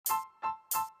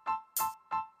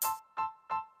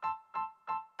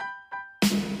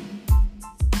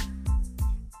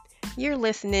You're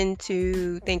listening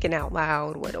to Thinking Out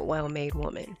Loud with a Well-Made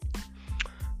Woman.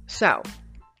 So,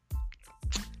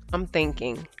 I'm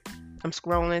thinking, I'm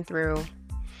scrolling through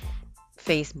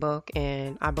Facebook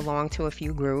and I belong to a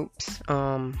few groups.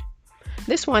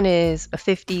 This one is a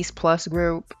 50s plus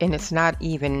group and it's not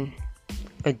even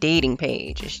a dating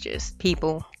page. It's just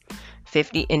people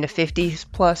 50 in the 50s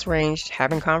plus range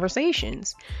having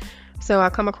conversations. So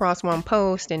I come across one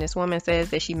post and this woman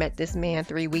says that she met this man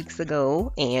 3 weeks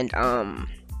ago and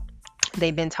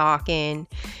they've been talking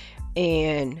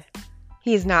and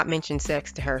he's not mentioned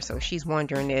sex to her, so she's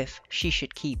wondering if she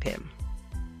should keep him.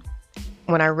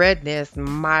 When I read this,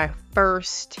 my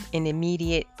first and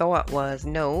immediate thought was,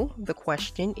 no, the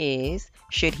question is,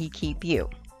 should he keep you?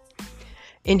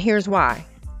 And here's why.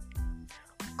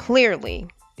 Clearly,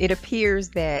 it appears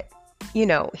that,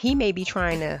 he may be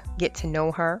trying to get to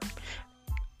know her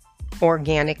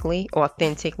organically,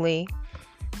 authentically,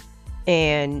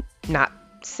 and not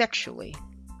sexually.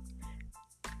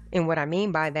 And what I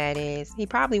mean by that is he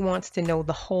probably wants to know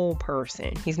the whole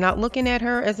person. He's not looking at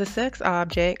her as a sex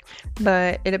object,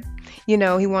 but he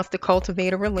wants to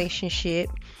cultivate a relationship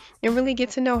and really get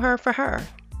to know her for her.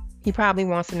 He probably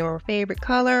wants to know her favorite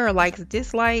color, her likes,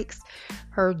 dislikes,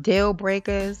 her deal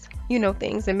breakers,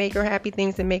 things that make her happy,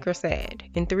 things that make her sad.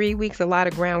 In 3 weeks, a lot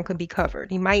of ground could be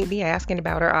covered. He might be asking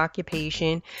about her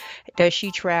occupation. Does she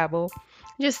travel?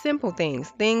 Just simple things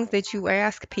that you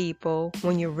ask people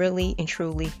when you're really and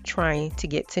truly trying to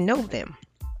get to know them.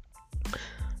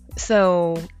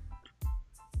 So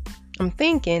I'm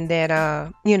thinking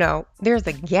that, there's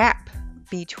a gap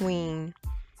between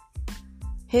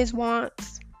his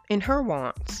wants and her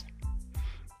wants.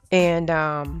 And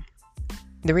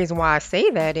the reason why I say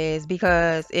that is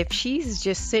because if she's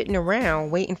just sitting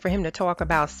around waiting for him to talk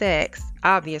about sex,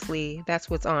 obviously that's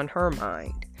what's on her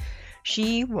mind.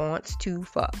 She wants to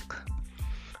fuck.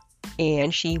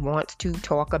 And she wants to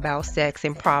talk about sex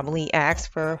and probably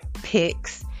ask for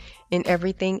pics and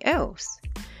everything else.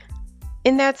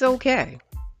 And that's okay.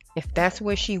 If that's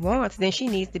what she wants, then she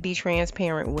needs to be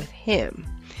transparent with him.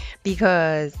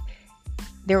 Because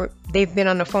they've been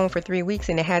on the phone for 3 weeks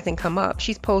and it hasn't come up.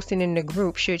 She's posting in the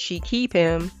group, should she keep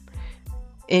him?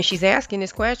 And she's asking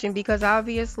this question because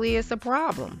obviously it's a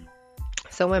problem.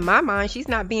 So in my mind, she's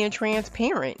not being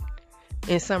transparent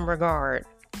in some regard.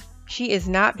 She is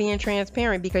not being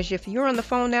transparent because if you're on the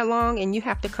phone that long and you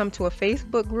have to come to a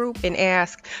Facebook group and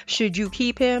ask, should you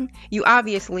keep him? You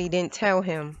obviously didn't tell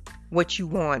him what you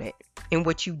wanted and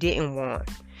what you didn't want.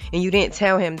 And you didn't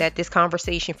tell him that this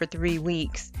conversation for 3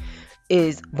 weeks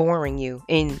is boring you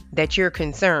and that you're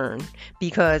concerned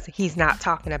because he's not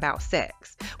talking about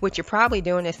sex. What you're probably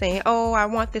doing is saying, oh, I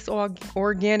want this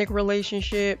organic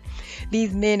relationship.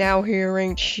 These men out here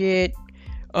ain't shit.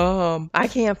 I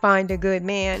can't find a good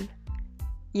man.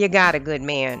 You got a good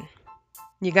man.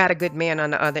 You got a good man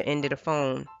on the other end of the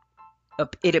phone.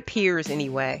 It appears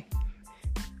anyway.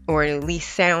 Or it at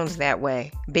least sounds that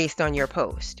way based on your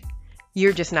post.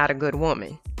 You're just not a good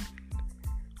woman.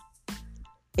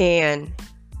 And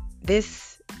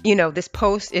this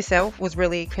post itself was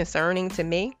really concerning to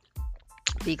me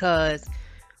because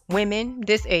women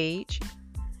this age,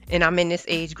 and I'm in this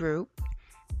age group,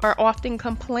 are often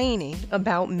complaining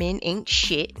about men ain't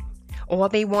shit. All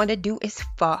they want to do is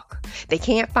fuck. They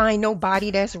can't find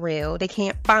nobody that's real. They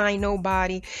can't find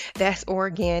nobody that's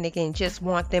organic and just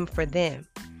want them for them.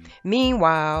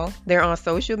 Meanwhile, they're on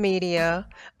social media,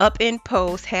 up in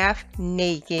posts, half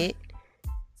naked,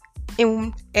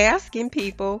 and asking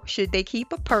people, should they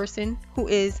keep a person who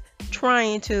is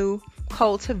trying to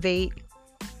cultivate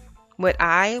what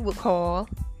I would call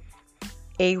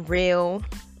a real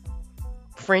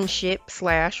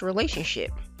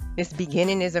friendship/relationship. It's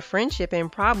beginning as a friendship and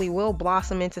probably will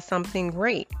blossom into something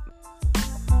great.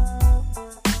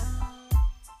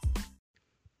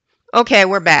 Okay,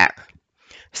 we're back.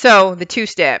 So the 2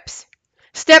 steps.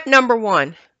 Step number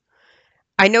 1.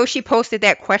 I know she posted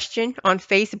that question on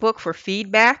Facebook for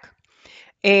feedback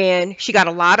and she got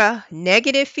a lot of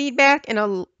negative feedback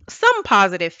and some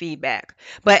positive feedback.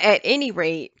 But at any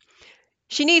rate,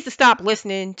 she needs to stop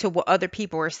listening to what other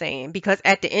people are saying because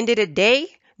at the end of the day,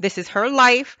 this is her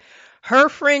life, her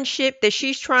friendship that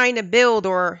she's trying to build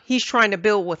or he's trying to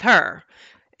build with her.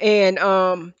 And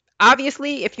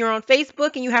obviously, if you're on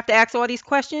Facebook and you have to ask all these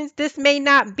questions, this may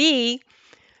not be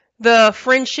the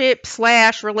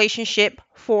friendship/relationship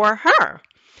for her,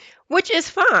 which is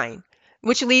fine.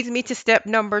 Which leads me to step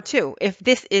number 2. If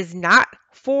this is not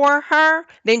for her,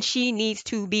 then she needs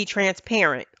to be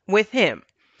transparent with him.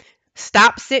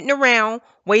 Stop sitting around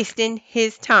wasting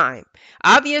his time.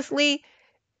 Obviously,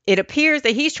 It appears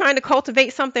that he's trying to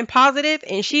cultivate something positive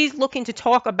and she's looking to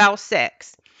talk about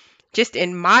sex. Just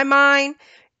in my mind,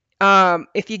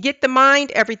 if you get the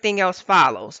mind, everything else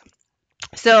follows.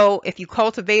 So if you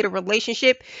cultivate a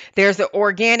relationship, there's an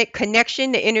organic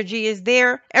connection, the energy is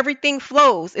there, everything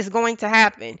flows, is going to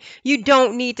happen. You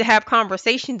don't need to have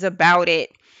conversations about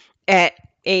it at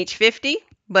age 50.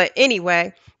 But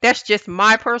anyway, that's just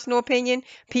my personal opinion.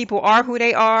 People are who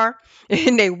they are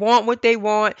and they want what they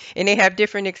want and they have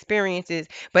different experiences.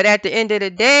 But at the end of the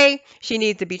day, she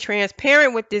needs to be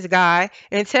transparent with this guy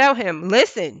and tell him,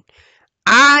 listen,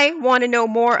 I want to know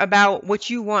more about what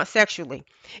you want sexually.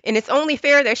 And it's only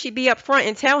fair that she be upfront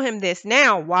and tell him this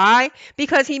now. Why?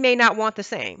 Because he may not want the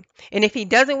same. And if he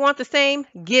doesn't want the same,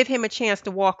 give him a chance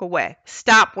to walk away.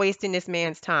 Stop wasting this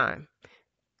man's time.